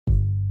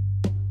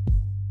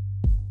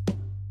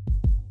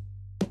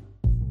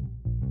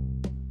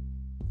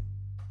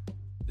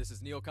This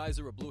is Neil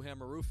Kaiser with Blue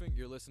Hammer Roofing.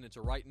 You're listening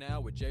to Right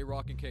Now with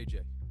J-Rock and KJ.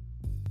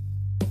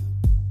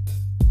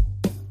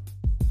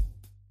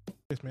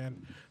 Yes,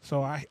 man.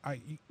 So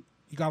you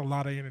got a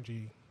lot of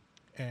energy,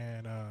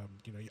 and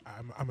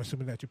I'm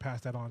assuming that you pass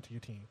that on to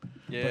your team.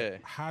 Yeah. But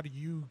how do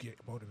you get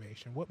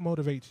motivation? What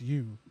motivates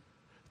you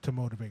to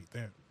motivate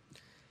them?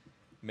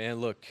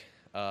 Man, look,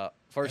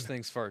 first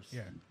things first.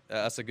 Yeah.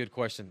 That's a good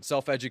question.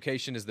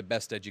 Self-education is the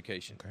best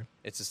education. Okay.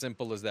 It's as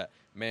simple as that,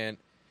 man.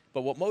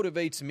 But what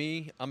motivates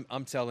me,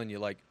 I'm telling you,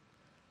 like,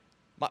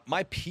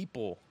 my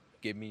people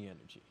give me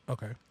energy.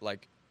 Okay.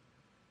 Like,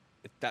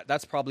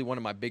 that's probably one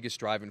of my biggest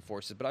driving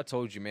forces. But I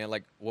told you, man,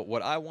 like,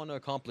 what I want to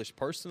accomplish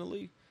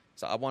personally,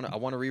 so I want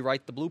to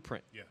rewrite the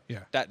blueprint.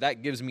 Yeah.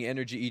 That gives me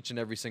energy each and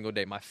every single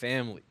day. My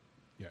family.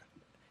 Yeah.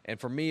 And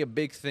for me, a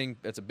big thing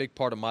that's a big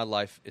part of my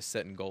life is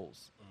setting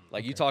goals.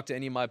 Like, you talk to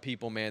any of my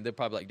people, man, they're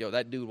probably like, yo,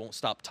 that dude won't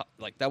stop.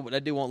 Like,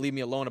 that dude won't leave me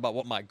alone about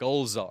what my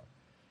goals are.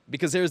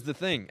 Because here's the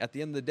thing. At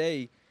the end of the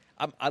day,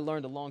 I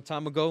learned a long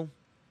time ago,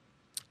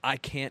 I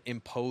can't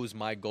impose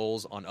my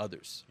goals on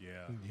others.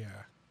 Yeah.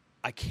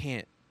 I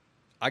can't.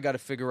 I got to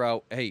figure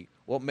out, hey,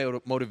 what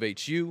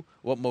motivates you?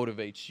 What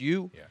motivates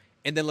you? Yeah.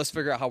 And then let's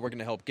figure out how we're going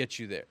to help get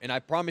you there. And I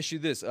promise you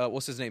this,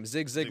 what's his name?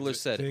 Zig Ziglar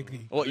said it.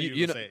 Ziggy. Well,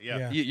 you know, say it,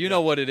 yeah. you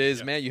know what it is,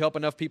 Yeah. man. You help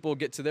enough people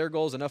get to their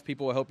goals, enough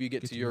people will help you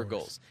get to your yours.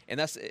 goals. And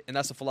that's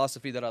a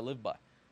philosophy that I live by.